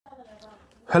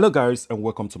Hello guys and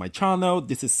welcome to my channel.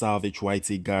 This is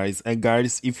Salvicyt guys, and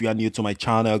guys, if you are new to my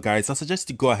channel guys, I suggest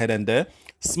you go ahead and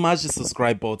smash the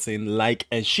subscribe button, like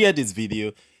and share this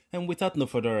video. And without no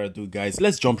further ado guys,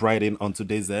 let's jump right in on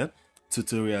today's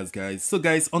tutorials guys. So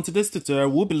guys, on today's tutorial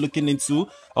we'll be looking into,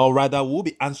 or rather we'll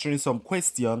be answering some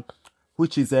question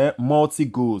which is a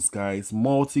multi-goals guys,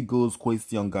 multi-goals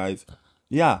question guys.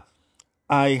 Yeah,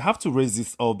 I have to raise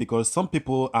this up because some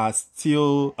people are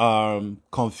still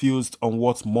confused on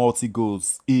what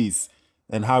multi-goals is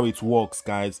and how it works,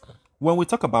 guys. When we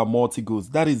talk about multi-goals,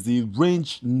 that is the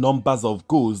range numbers of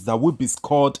goals that will be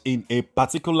scored in a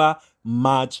particular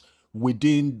match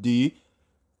within the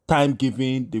time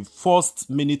given, the first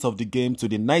minute of the game to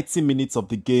the 90 minutes of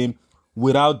the game,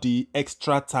 without the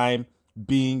extra time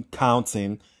being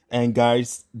counting. And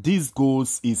guys, these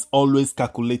goals is always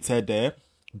calculated there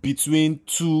between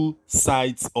two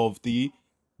sides of the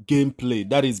gameplay,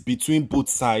 that is between both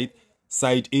sides,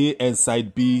 side A and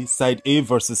side B, side A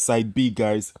versus side B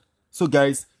guys. So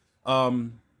guys,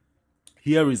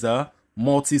 here is a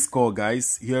multi-score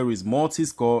guys. Here is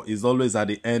multi-score is always at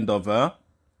the end of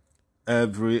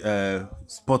every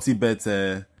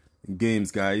Sportybet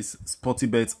games guys,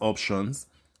 Sportybet options.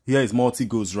 Here is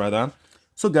multi-goals rather.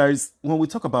 So guys, when we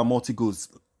talk about multi-goals,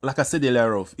 like I said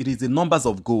earlier, it is the numbers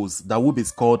of goals that will be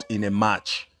scored in a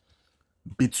match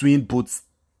between both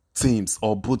teams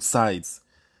or both sides,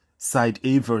 side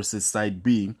A versus side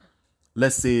B.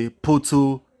 Let's say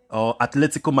Porto or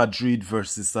Atletico Madrid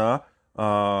versus is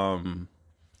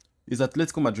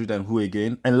Atletico Madrid and who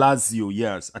again? And Lazio,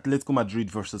 yes, Atletico Madrid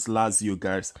versus Lazio,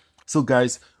 guys. So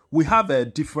guys, we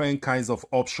have different kinds of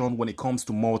option when it comes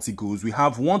to multi-goals. We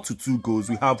have 1 to 2 goals,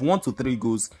 we have 1 to 3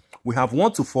 goals, we have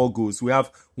 1 to 4 goals, we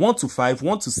have 1 to 5,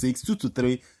 1 to 6, 2 to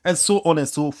 3, and so on and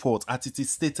so forth, as it is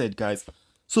stated, guys.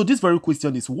 So this very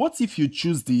question is, what if you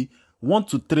choose the 1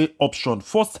 to 3 option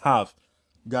first half?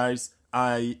 Guys,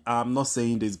 I am not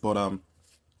saying this, but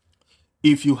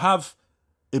if you have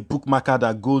a bookmarker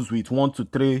that goes with 1 to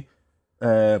 3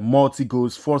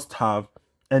 multi-goals first half,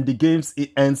 and the games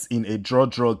it ends in a draw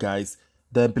guys,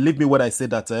 then believe me when I say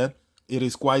that it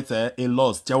is quite a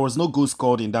loss. There was no goal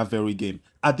scored in that very game.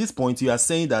 At this point, you are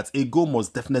saying that a goal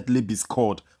must definitely be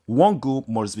scored. One goal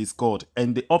must be scored,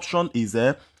 and the option is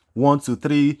 1 to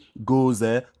 3 goals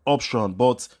option.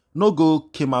 But no goal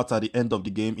came out at the end of the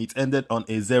game. It ended on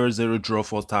a 0-0 draw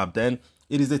first half. Then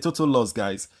it is a total loss,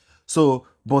 guys. So,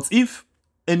 but if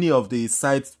any of the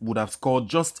sides would have scored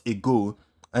just a goal,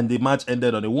 and the match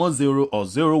ended on a 1-0 or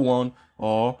 0-1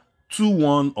 or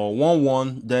 2-1 or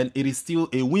 1-1, then it is still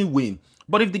a win-win.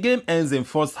 But if the game ends in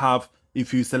first half,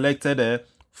 if you selected a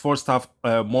first half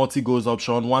multi-goals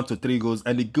option, 1 to 3 goals,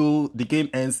 and the game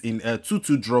ends in a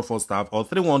 2-2 draw first half, or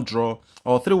 3-1 draw,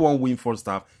 or 3-1 win first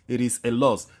half, it is a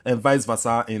loss, and vice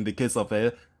versa in the case of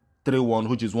a 3-1,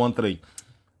 which is 1-3.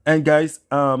 And guys,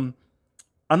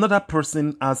 another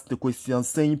person asked the question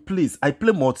saying, please, I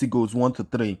play multi-goals 1 to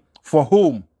 3 for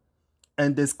home,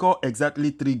 and they score exactly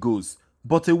 3 goals,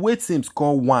 but away team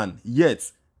score 1,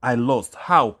 yet I lost.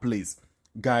 How, please?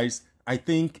 Guys, I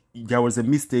think there was a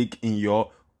mistake in your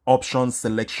option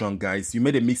selection, guys. You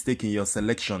made a mistake in your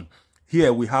selection.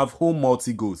 Here we have home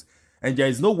multi-goals, and there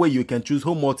is no way you can choose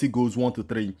home multi-goals 1 to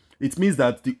 3. It means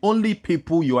that the only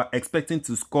people you are expecting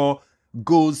to score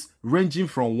goals ranging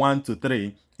from 1 to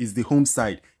 3 is the home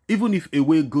side. Even if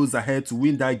away goes ahead to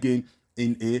win that game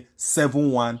in a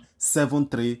 7-1,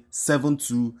 7-3,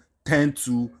 7-2,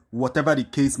 10-2, whatever the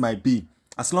case might be,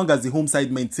 as long as the home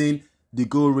side maintain the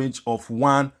goal range of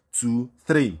 1 to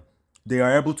 3, they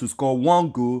are able to score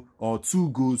 1 goal or 2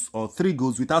 goals or 3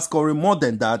 goals without scoring more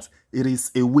than that. It is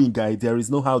a win, guys. There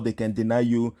is no how they can deny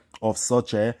you of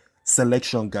such a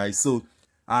selection, guys. So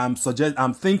I'm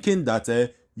thinking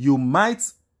that you might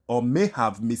or may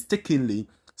have mistakenly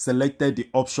selected the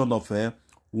option of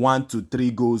 1 to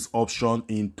 3 goals option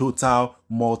in total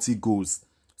multi-goals.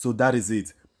 So that is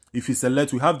it. If you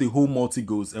select, we have the home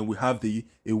multi-goals and we have the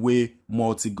away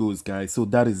multi-goals, guys. So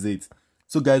that is it.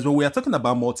 So guys, when we are talking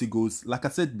about multi-goals, like I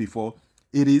said before,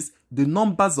 it is the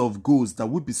numbers of goals that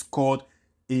will be scored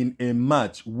in a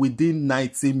match within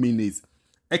 90 minutes.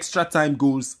 Extra time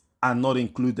goals are not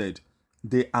included.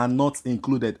 They are not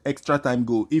included. Extra time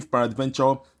goal, if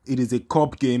peradventure it is a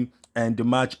cup game and the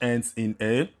match ends in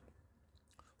a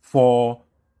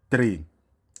 4-3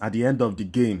 at the end of the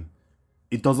game,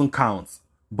 it doesn't count.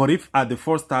 But if at the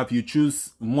first half you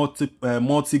choose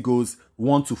multi goals,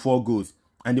 1 to 4 goals,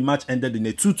 and the match ended in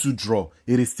a 2-2 draw,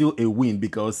 it is still a win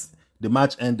because the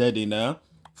match ended in a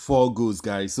 4 goals,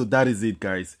 guys. So that is it,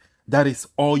 guys. That is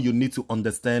all you need to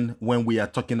understand when we are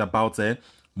talking about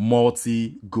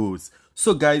multi goals.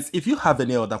 So guys, if you have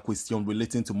any other question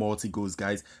relating to multi-goals,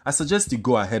 guys, I suggest you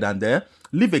go ahead and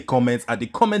leave a comment at the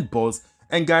comment box.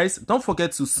 And guys, don't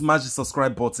forget to smash the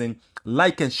subscribe button,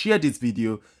 like and share this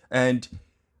video. And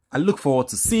I look forward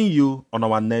to seeing you on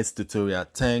our next tutorial.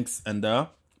 Thanks and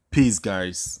peace,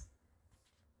 guys.